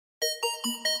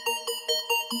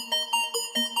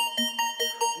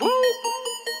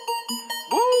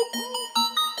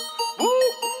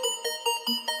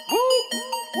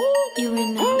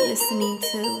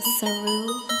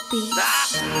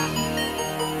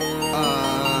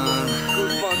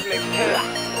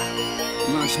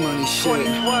Lunch money shit.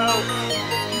 2012.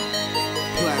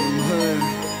 Platinum hood.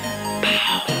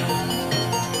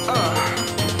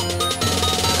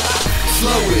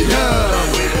 Slow it up,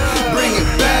 bring it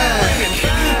back.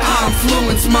 I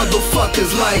influence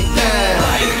motherfuckers like that.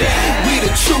 We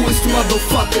the truest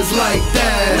motherfuckers like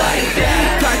that.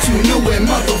 Thought you knew it,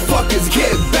 motherfuckers,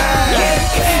 get back.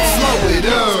 Slow it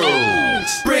up,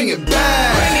 bring it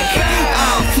back.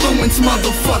 I influence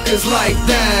motherfuckers like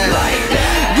that.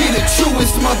 We the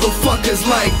truest motherfuckers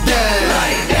like that.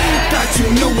 Thought you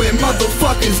knew it,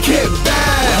 motherfuckers, get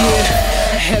back.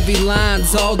 Heavy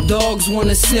lines, all dogs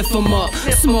wanna sniff them up.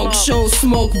 Smoke show,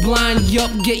 smoke blind,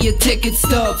 yup, get your ticket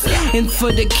stubs. In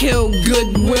for the kill,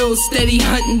 goodwill, steady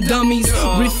hunting dummies.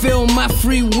 Refill my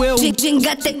free will. Jin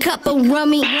got the cup of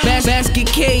rummy. Basket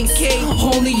case,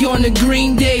 only on a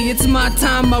green day. It's my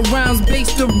time, my rounds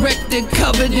based directed,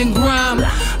 covered in grime.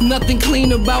 Nothing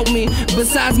clean about me,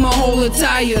 besides my whole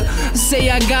attire. Say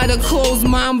I got a closed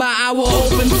mind, but I will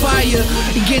open fire.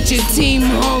 Get your team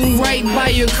hung right by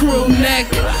your crew neck.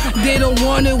 They don't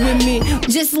want it with me,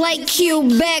 just like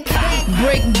Quebec.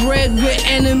 Break bread with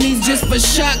enemies just for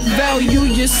shock value.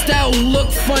 Your style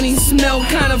look funny, smell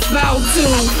kinda foul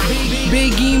too.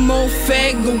 Big emo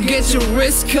fag, go get your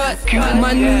wrist cut.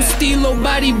 My new stilo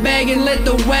body bag and let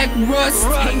the whack rust.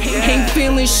 Ain't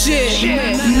feeling shit,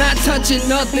 not touching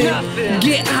nothing.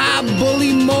 Get high,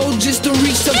 bully mode just to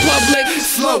reach the public.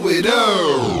 Slow it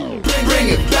up, bring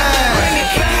it back.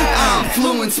 I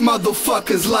influence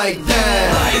motherfuckers like that.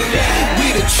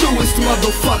 We the truest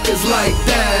motherfuckers like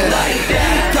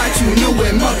that. Thought you knew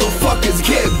it, motherfuckers,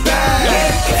 get back.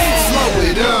 Slow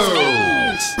it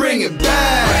up, bring it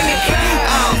back.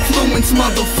 I influence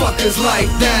motherfuckers like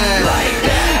that.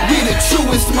 We the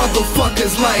truest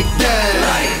motherfuckers like that.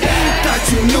 Thought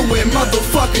you knew it,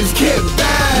 motherfuckers, get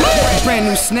back. Brand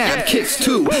new snap, kicks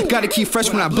too. Gotta keep fresh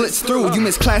when I blitz through. You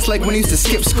miss class like when I used to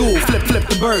skip school. Flip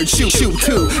the bird, shoot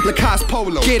too. Lacoste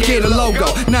polo, get a logo.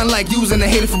 Nothing like using a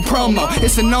hater for promo.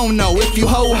 It's a no-no if you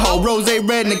ho-ho. Rose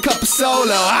red and a cup of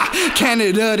solo.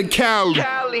 Canada to Cali.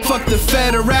 Fuck the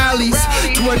federales.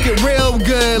 Twerk it real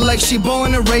good like she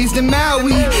born and raised in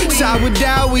Maui. Sour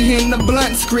Dowie in the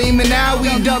blunt screaming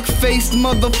owie. Duck-faced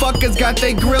motherfuckers got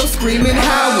they grill screaming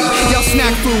Howie. Y'all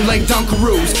snack food like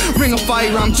Dunkaroos. Ring of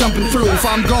fire, I'm jumping through. If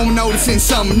I'm gon' noticing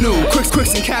something new.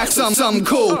 Quicks and cash, something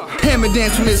cool. Hammer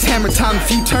dance when it's hammer time.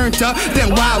 If you turned up,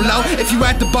 then wild low. If you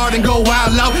at the bar, then go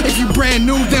wild low. If you brand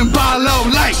new, then buy low.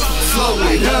 Like, slow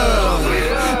it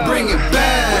up, bring it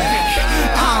back.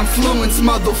 I influence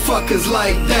motherfuckers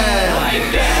like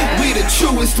that. We the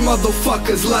truest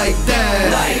motherfuckers like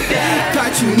that.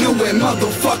 Thought you knew it,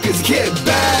 motherfuckers, get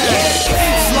back.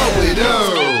 Slow it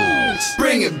up,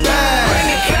 bring it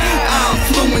back. I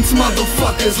influence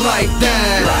motherfuckers like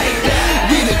that.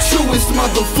 We the truest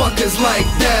motherfuckers like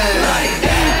that.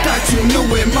 Thought you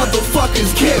knew it,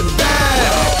 motherfuckers, get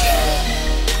back.